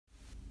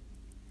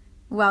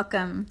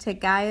Welcome to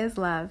Gaia's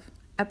Love,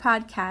 a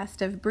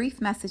podcast of brief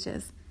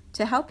messages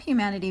to help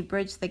humanity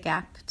bridge the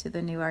gap to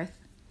the new earth.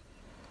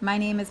 My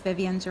name is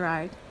Vivian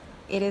Gerard.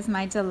 It is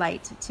my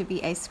delight to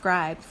be a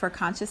scribe for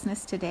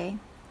consciousness today,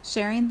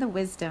 sharing the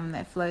wisdom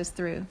that flows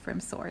through from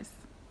Source.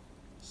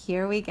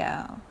 Here we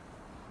go.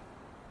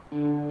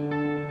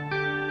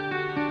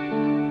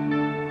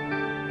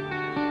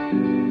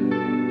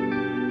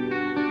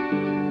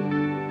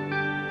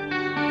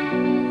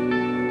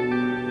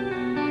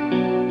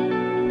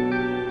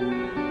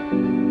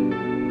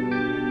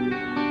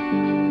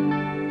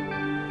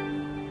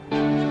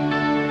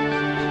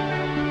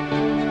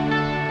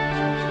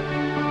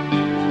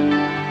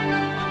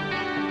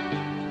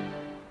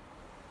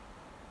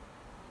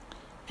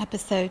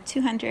 Episode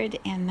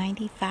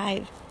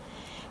 295.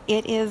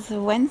 It is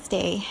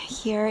Wednesday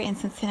here in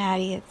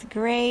Cincinnati. It's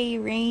gray,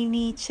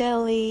 rainy,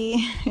 chilly.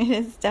 It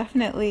is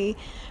definitely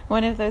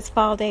one of those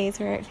fall days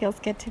where it feels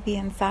good to be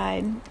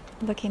inside,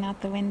 looking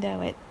out the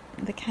window at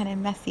the kind of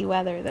messy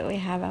weather that we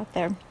have out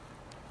there.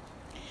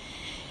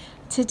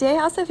 Today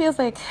also feels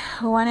like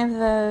one of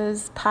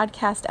those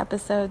podcast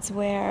episodes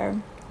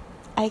where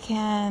I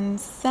can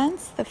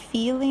sense the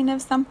feeling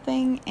of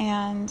something,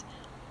 and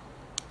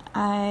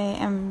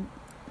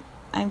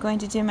I'm going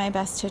to do my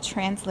best to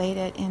translate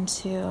it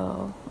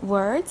into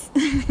words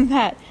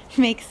that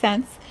make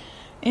sense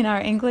in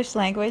our English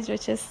language,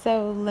 which is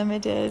so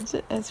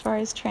limited as far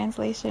as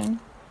translation.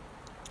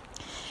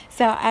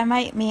 So I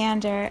might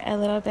meander a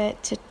little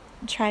bit to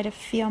try to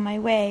feel my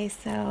way,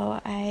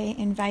 so I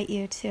invite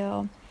you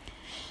to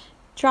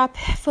drop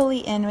fully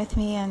in with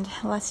me, and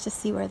let's just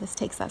see where this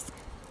takes us.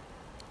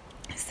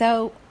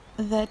 So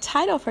the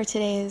title for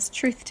today is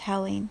Truth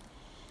Telling.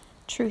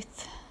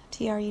 Truth,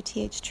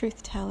 Truth,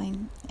 truth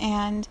telling.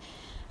 And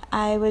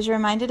I was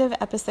reminded of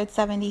episode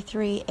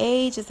 73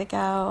 ages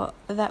ago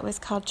that was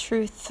called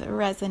Truth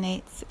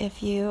Resonates.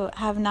 If you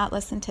have not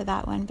listened to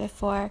that one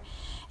before,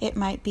 it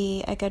might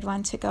be a good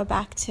one to go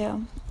back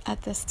to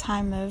at this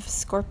time of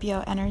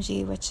Scorpio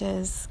energy, which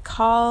is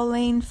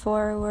calling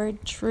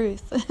forward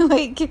truth.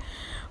 Like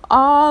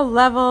all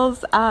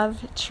levels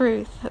of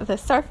truth. The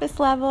surface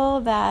level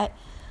that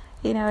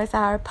is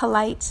our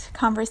polite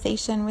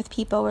conversation with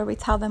people where we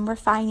tell them we're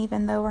fine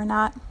even though we're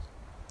not.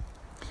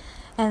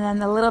 And then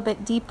the little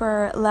bit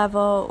deeper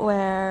level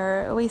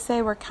where we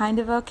say we're kind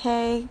of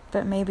okay,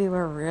 but maybe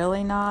we're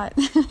really not.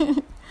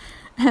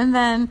 And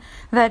then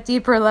that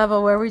deeper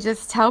level where we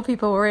just tell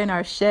people we're in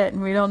our shit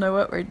and we don't know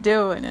what we're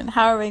doing and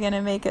how are we going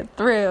to make it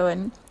through.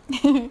 And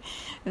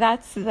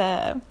that's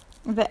the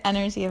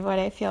energy of what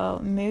I feel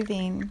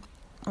moving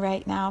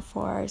right now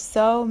for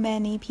so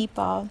many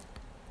people.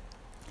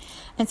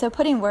 And so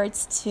putting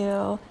words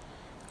to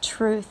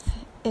truth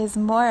is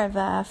more of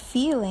a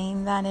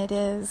feeling than it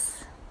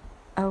is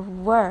a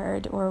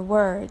word or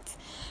words,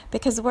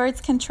 because words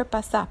can trip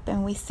us up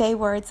and we say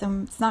words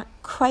and it's not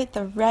quite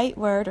the right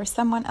word, or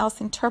someone else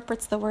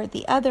interprets the word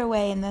the other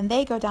way and then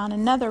they go down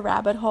another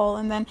rabbit hole,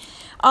 and then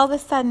all of a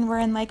sudden we're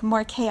in like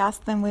more chaos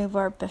than we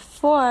were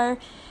before.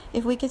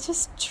 If we could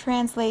just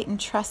translate and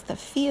trust the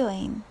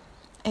feeling,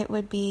 it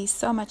would be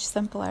so much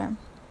simpler,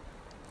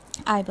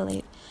 I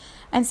believe.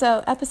 And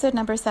so episode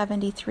number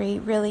 73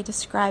 really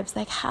describes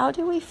like how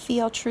do we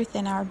feel truth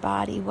in our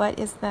body? What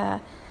is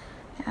the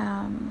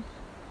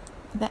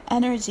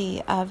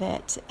energy of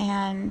it?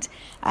 And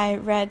I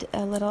read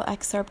a little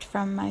excerpt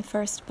from my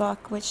first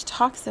book which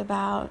talks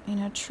about,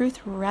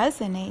 truth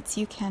resonates.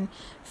 You can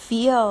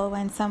feel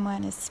when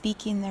someone is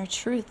speaking their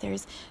truth.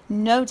 There's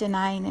no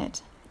denying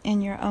it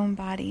in your own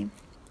body.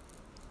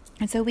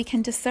 And so we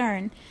can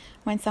discern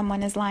when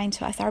someone is lying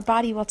to us. Our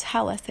body will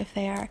tell us if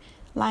they are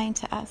lying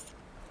to us.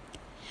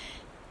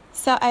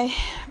 So I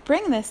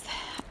bring this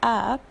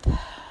up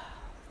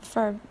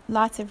for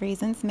lots of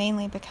reasons,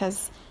 mainly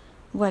because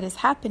what is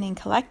happening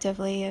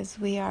collectively is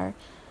the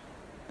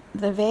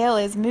veil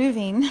is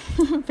moving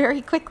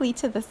very quickly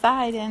to the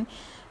side, and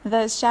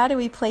those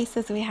shadowy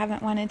places we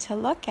haven't wanted to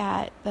look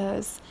at,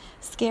 those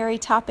scary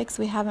topics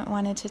we haven't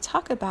wanted to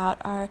talk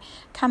about are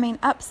coming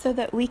up so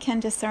that we can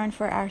discern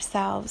for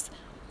ourselves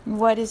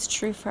what is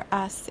true for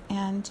us,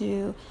 and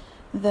do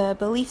the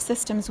belief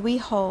systems we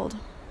hold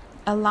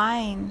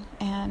align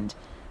and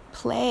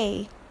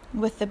play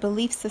with the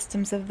belief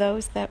systems of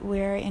those that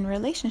we're in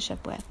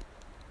relationship with?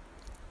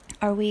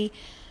 Are we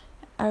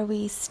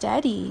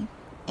steady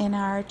in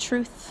our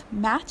truth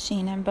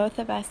matching, and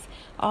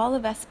all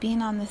of us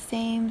being on the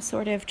same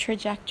sort of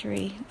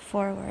trajectory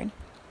forward?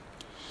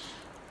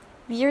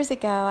 Years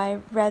ago, I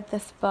read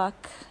this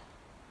book,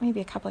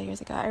 maybe a couple of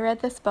years ago, I read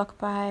this book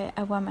by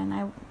a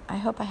woman. I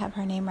hope I have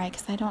her name right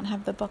because I don't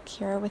have the book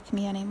here with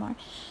me anymore.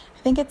 I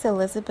think it's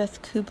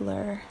Elizabeth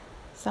Kubler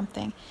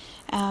something,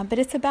 but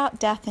it's about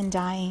death and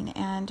dying,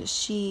 and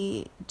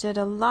she did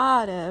a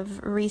lot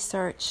of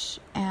research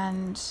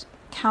and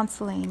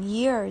counseling,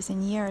 years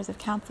and years of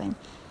counseling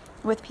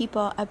with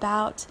people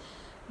about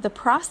the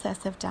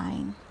process of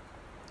dying.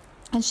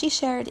 And she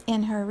shared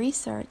in her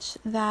research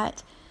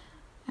that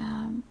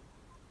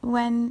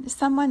when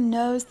someone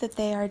knows that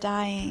they are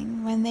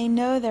dying, when they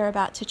know they're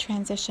about to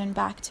transition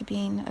back to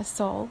being a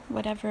soul,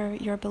 whatever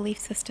your belief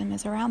system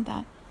is around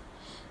that,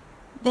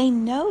 they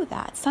know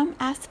that. Some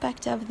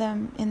aspect of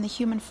them in the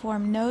human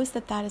form knows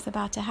that that is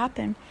about to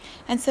happen.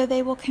 And so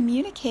they will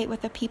communicate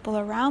with the people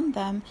around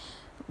them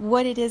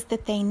what it is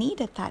that they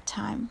need at that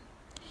time.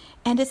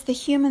 And it's the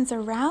humans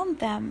around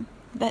them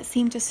that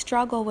seem to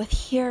struggle with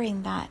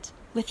hearing that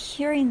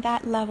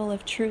level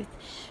of truth.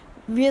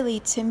 Really,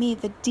 to me,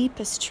 the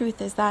deepest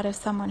truth is that of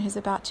someone who's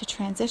about to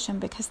transition,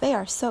 because they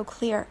are so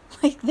clear.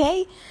 Like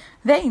they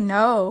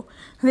know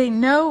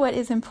what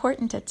is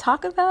important to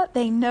talk about.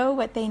 They know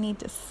what they need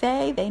to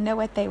say. They know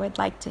what they would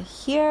like to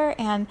hear,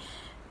 and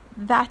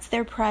that's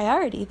their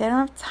priority. They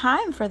don't have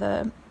time for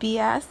the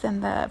BS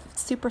and the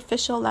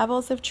superficial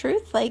levels of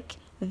truth. Like,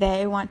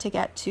 they want to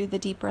get to the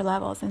deeper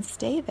levels and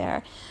stay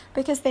there,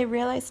 because they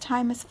realize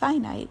time is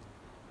finite.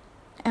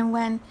 And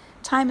when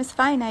time is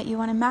finite, you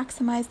want to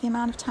maximize the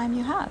amount of time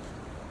you have.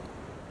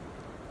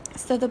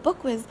 So the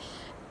book was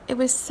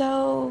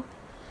so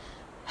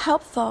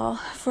helpful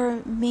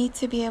for me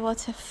to be able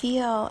to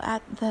feel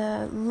at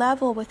the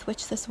level with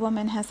which this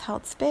woman has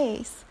held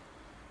space,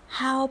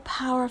 how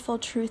powerful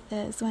truth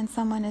is when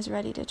someone is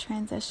ready to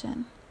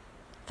transition.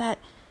 That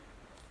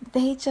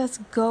they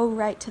just go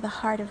right to the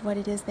heart of what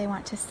it is they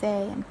want to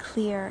say and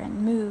clear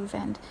and move,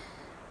 and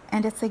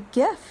it's a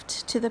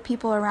gift to the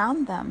people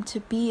around them to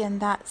be in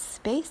that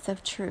space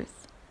of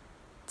truth,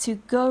 to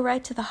go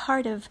right to the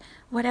heart of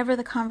whatever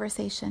the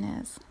conversation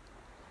is,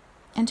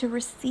 and to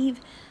receive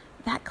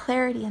that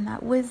clarity and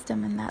that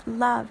wisdom and that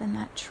love and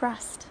that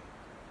trust.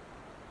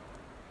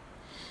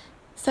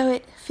 So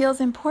it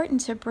feels important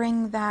to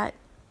bring that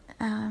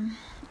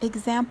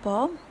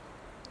example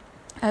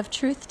of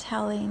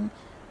truth-telling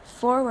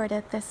forward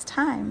at this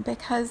time,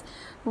 because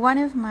one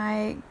of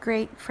my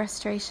great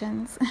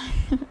frustrations,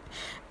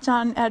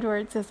 John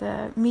Edwards is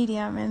a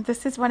medium, and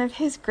this is one of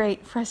his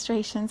great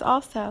frustrations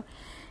also,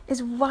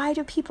 is why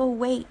do people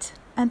wait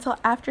until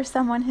after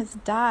someone has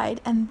died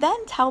and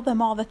then tell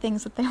them all the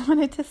things that they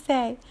wanted to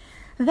say?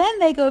 Then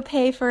they go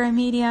pay for a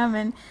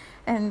medium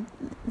and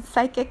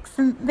psychics,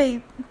 and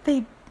they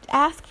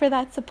ask for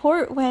that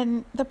support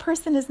when the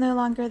person is no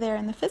longer there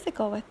in the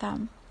physical with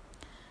them.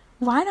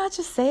 Why not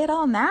just say it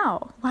all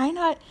now? Why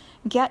not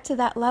get to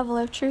that level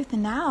of truth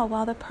now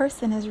while the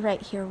person is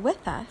right here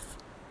with us,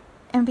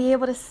 and be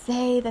able to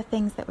say the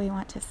things that we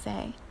want to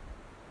say?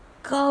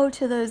 Go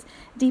to those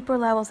deeper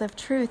levels of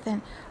truth.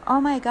 And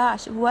oh my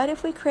gosh, what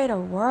if we create a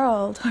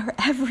world where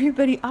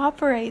everybody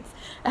operates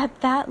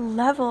at that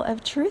level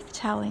of truth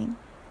telling?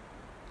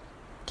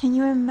 Can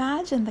you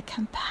imagine the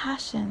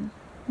compassion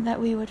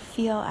that we would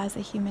feel as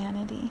a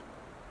humanity?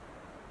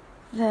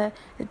 The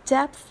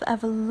depth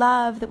of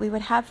love that we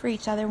would have for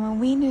each other when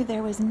we knew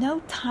there was no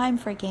time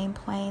for game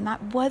playing.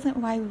 That wasn't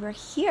why we were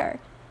here.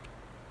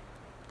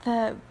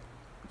 The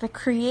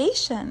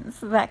creations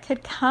that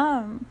could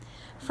come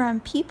from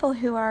people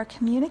who are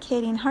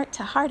communicating heart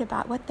to heart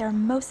about what they're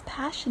most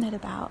passionate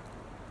about.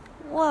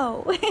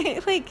 Whoa,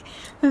 like,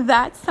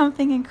 that's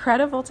something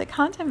incredible to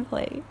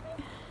contemplate.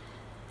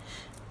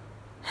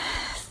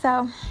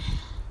 So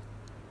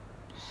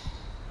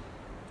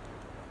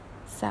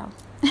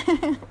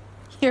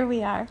here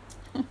we are.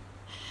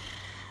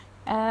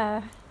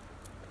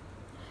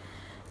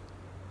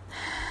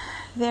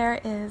 There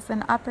is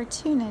an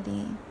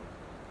opportunity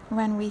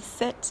when we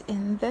sit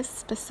in this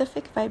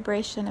specific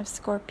vibration of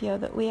Scorpio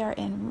that we are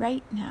in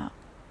right now,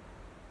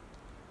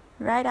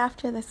 right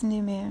after this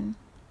new moon,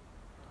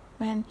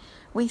 when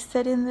we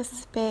sit in this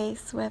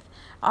space with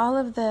all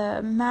of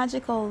the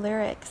magical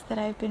lyrics that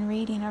I've been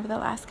reading over the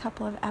last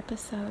couple of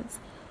episodes.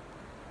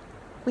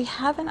 We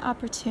have an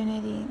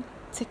opportunity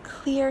to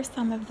clear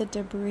some of the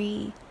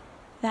debris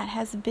that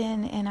has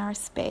been in our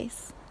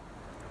space,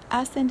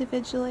 us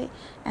individually,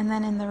 and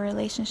then in the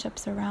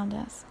relationships around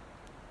us.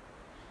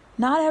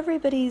 Not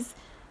everybody's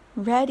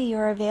ready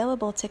or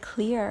available to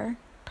clear,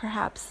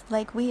 perhaps,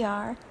 like we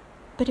are.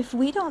 But if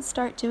we don't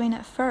start doing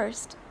it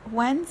first,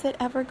 when's it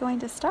ever going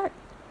to start?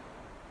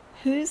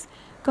 Who's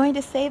going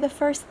to say the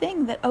first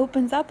thing that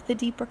opens up the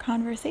deeper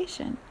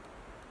conversation?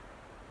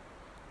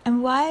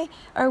 And why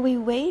are we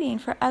waiting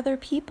for other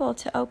people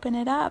to open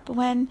it up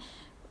when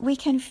we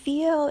can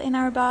feel in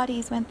our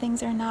bodies when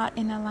things are not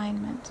in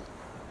alignment?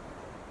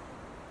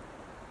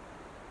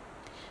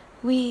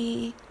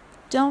 We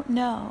don't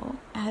know,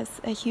 as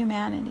a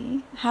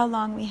humanity, how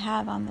long we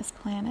have on this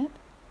planet.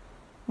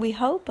 We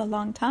hope a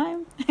long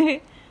time.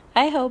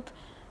 I hope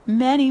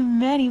many,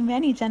 many,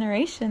 many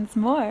generations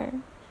more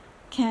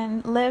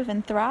can live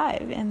and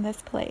thrive in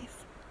this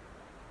place.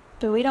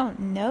 But we don't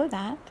know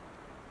that.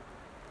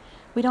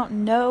 We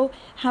don't know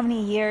how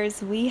many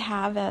years we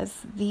have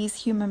as these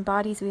human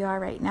bodies we are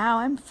right now.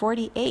 I'm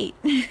 48.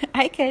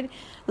 I could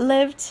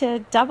live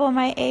to double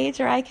my age,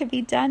 or I could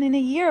be done in a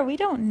year. We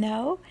don't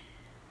know.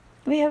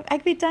 I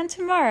could be done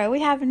tomorrow.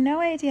 We have no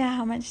idea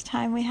how much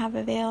time we have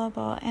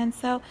available. And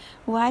so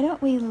why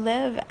don't we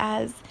live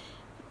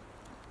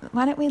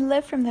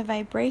from the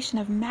vibration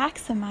of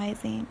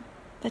maximizing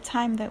the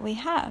time that we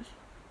have?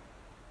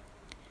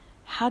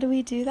 How do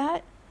we do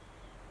that?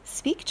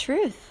 Speak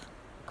truth.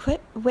 Quit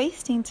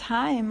wasting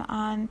time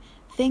on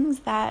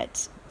things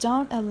that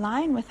don't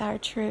align with our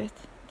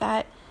truth,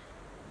 that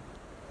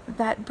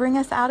bring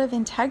us out of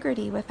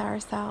integrity with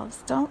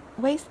ourselves. Don't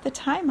waste the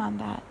time on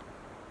that.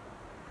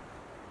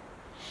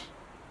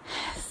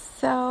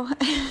 So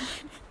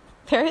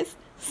there is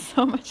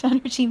so much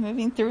energy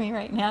moving through me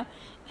right now.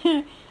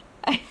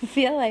 I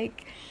feel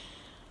like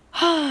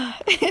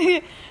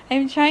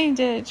I'm trying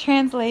to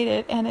translate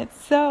it, and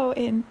it's so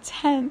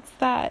intense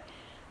that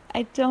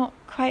I don't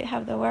quite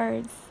have the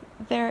words.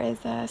 There is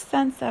a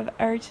sense of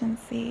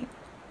urgency,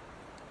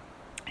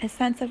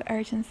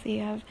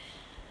 of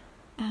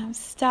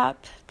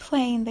stop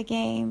playing the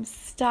games,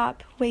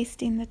 stop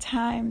wasting the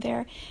time.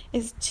 There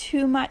is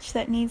too much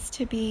that needs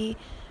to be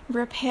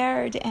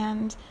repaired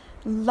and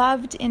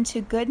loved into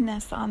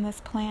goodness on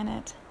this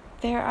planet.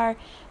 There are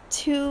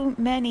too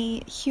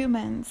many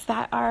humans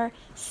that are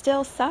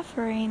still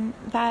suffering,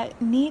 that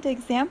need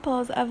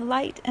examples of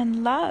light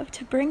and love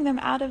to bring them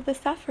out of the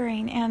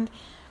suffering. And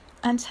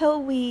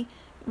until we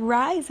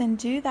rise and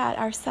do that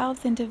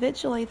ourselves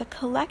individually, the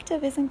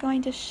collective isn't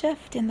going to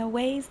shift in the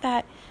ways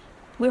that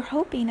we're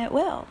hoping it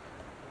will.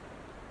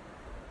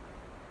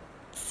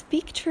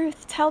 Speak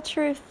truth, tell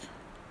truth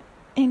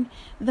in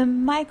the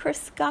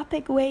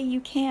microscopic way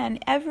you can.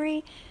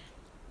 Every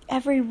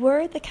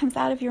word that comes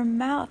out of your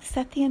mouth,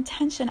 set the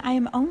intention. I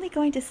am only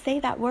going to say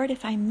that word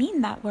if I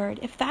mean that word.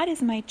 If that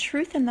is my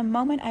truth in the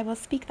moment, I will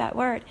speak that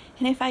word.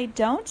 And if I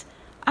don't,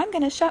 I'm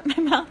going to shut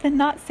my mouth and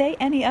not say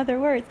any other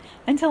words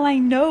until I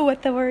know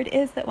what the word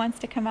is that wants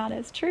to come out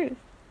as truth.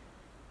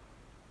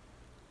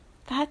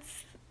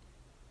 That's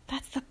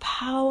the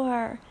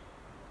power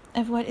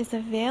of what is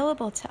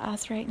available to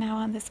us right now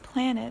on this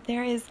planet.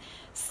 There is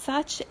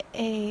such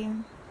a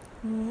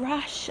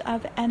rush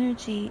of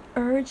energy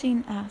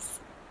urging us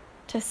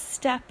to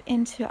step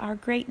into our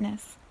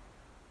greatness,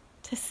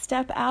 to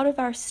step out of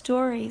our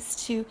stories,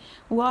 to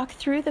walk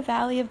through the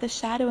valley of the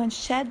shadow and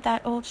shed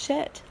that old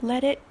shit.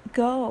 Let it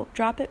go.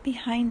 Drop it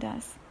behind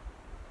us.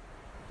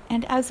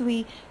 And as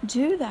we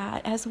do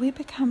that, as we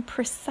become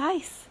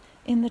precise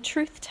in the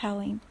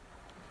truth-telling,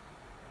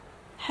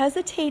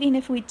 hesitating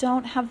if we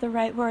don't have the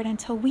right word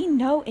until we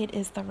know it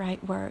is the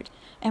right word.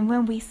 And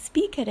when we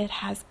speak it, it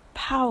has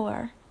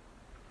power.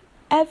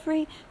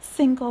 Every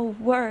single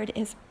word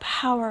is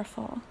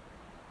powerful.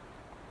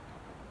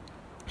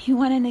 You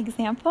want an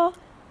example?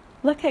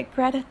 Look at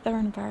Greta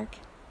Thunberg.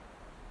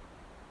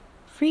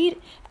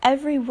 Read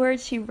every word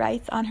she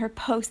writes on her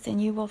posts,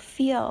 and you will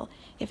feel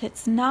if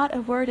it's not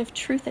a word of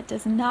truth, it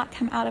does not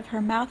come out of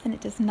her mouth, and it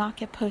does not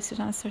get posted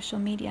on social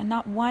media.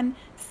 Not one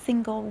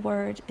single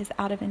word is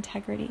out of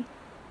integrity.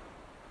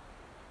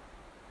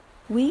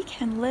 We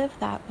can live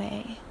that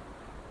way.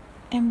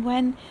 And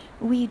when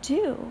we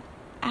do,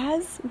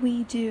 as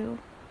we do,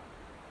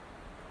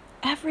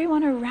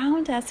 everyone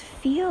around us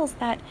feels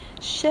that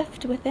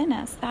shift within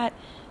us, that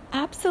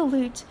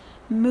absolute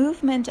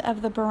movement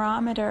of the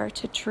barometer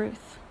to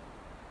truth.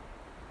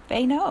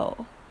 They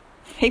know.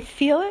 They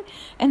feel it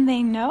and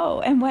they know.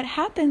 And what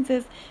happens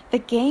is the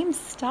games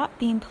stop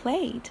being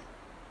played.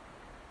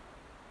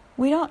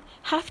 We don't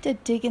have to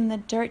dig in the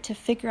dirt to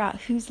figure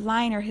out who's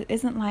lying or who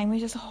isn't lying.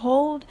 We just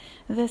hold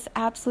this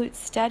absolute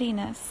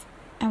steadiness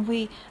and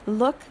we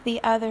look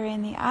the other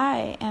in the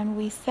eye and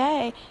we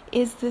say,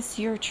 is this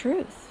your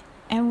truth?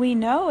 And we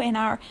know in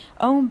our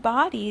own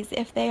bodies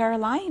if they are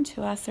lying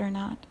to us or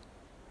not.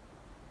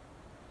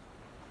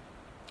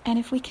 And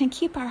if we can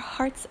keep our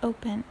hearts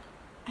open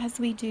as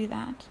we do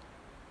that,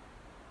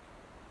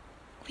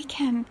 we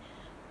can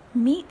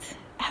meet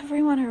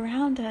everyone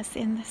around us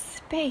in the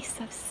space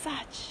of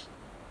such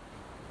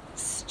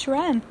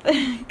strength,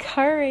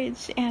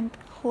 courage, and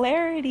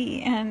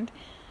clarity, and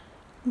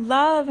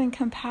love and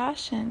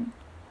compassion.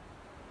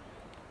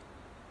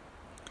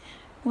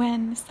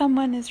 When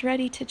someone is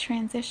ready to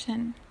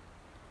transition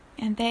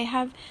and they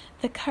have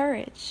the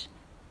courage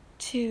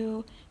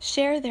to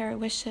share their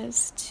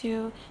wishes,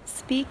 to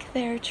speak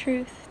their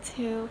truth,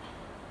 to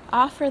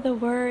offer the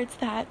words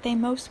that they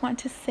most want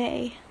to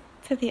say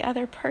to the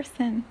other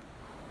person.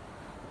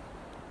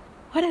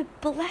 What a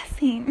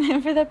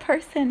blessing for the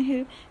person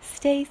who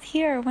stays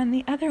here when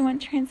the other one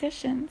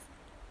transitions.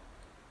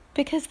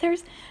 Because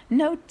there's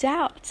no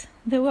doubt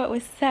that what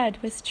was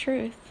said was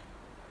truth.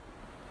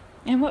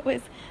 And what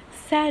was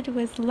said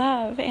was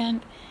love,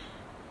 and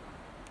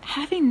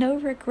having no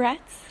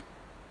regrets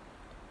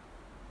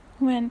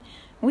when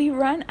we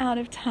run out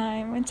of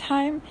time, when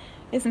time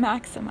is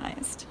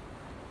maximized.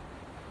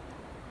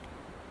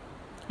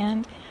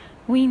 And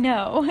we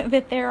know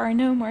that there are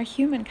no more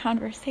human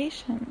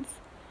conversations.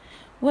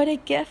 What a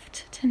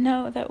gift to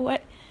know that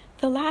what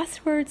the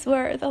last words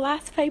were, the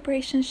last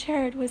vibration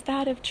shared was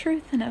that of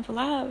truth and of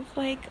love.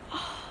 Like,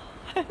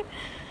 oh,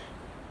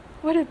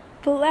 what a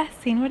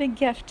blessing, what a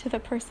gift to the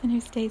person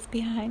who stays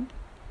behind.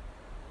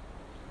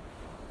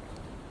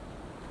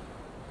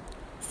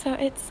 So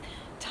it's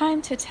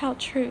time to tell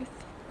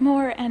truth,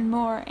 more and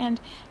more, and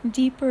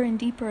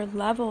deeper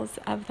levels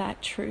of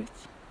that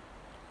truth.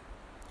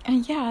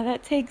 And yeah,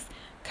 that takes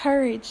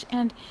courage,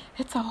 and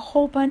it's a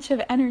whole bunch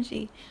of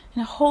energy.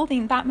 And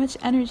holding that much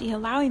energy,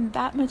 allowing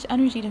that much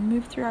energy to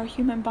move through our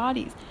human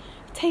bodies,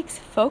 it takes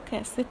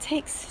focus, it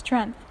takes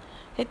strength,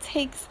 it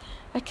takes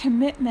a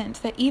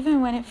commitment that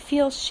even when it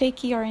feels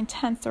shaky or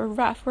intense or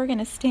rough, we're going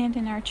to stand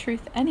in our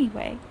truth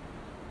anyway.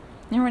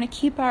 And we're going to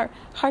keep our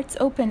hearts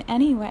open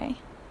anyway.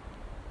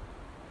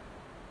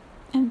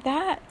 And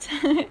that,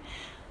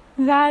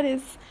 that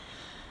is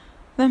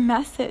the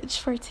message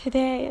for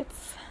today.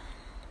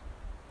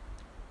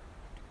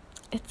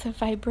 It's a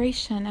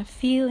vibration, a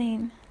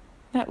feeling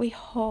that we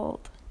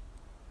hold.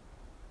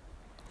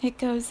 It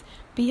goes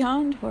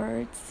beyond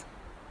words.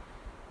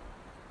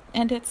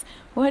 And it's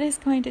what is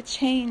going to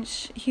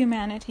change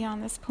humanity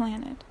on this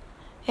planet.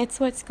 It's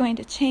what's going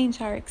to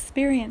change our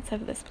experience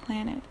of this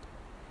planet.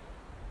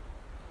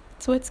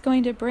 It's what's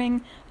going to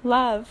bring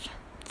love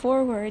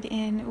forward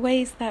in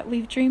ways that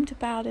we've dreamed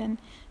about and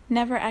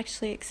never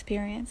actually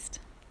experienced.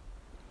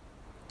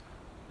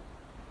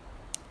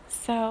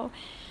 So,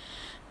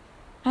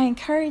 I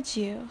encourage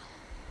you,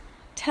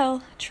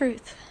 tell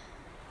truth.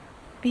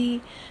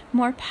 Be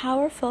more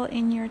powerful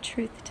in your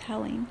truth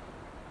telling.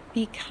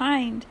 Be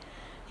kind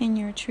in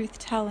your truth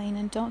telling,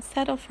 and don't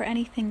settle for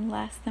anything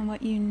less than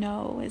what you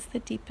know is the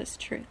deepest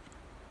truth.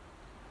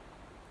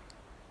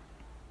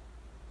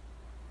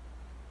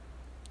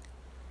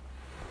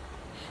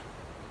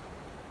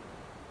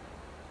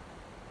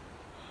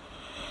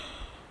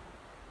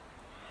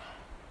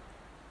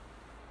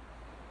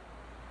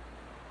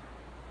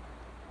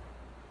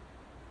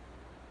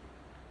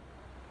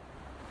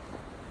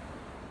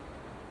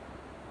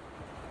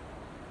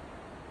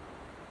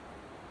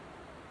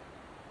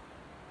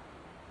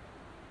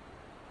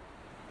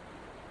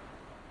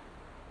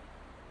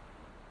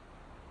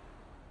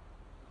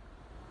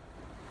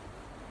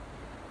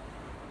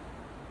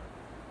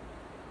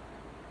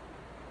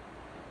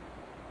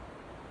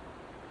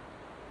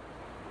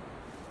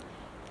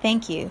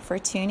 Thank you for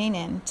tuning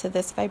in to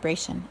this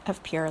vibration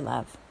of pure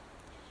love.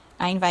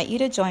 I invite you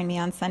to join me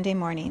on Sunday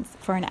mornings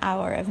for an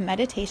hour of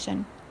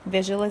meditation,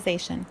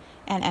 visualization,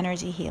 and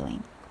energy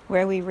healing,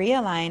 where we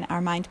realign our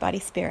mind, body,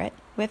 spirit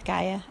with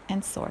Gaia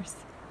and Source.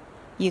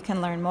 You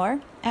can learn more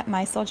at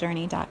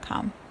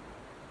mysouljourney.com.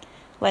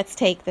 Let's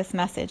take this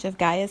message of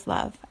Gaia's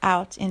love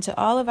out into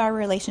all of our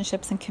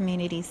relationships and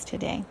communities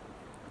today.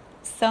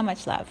 So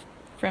much love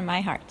from my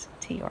heart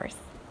to yours.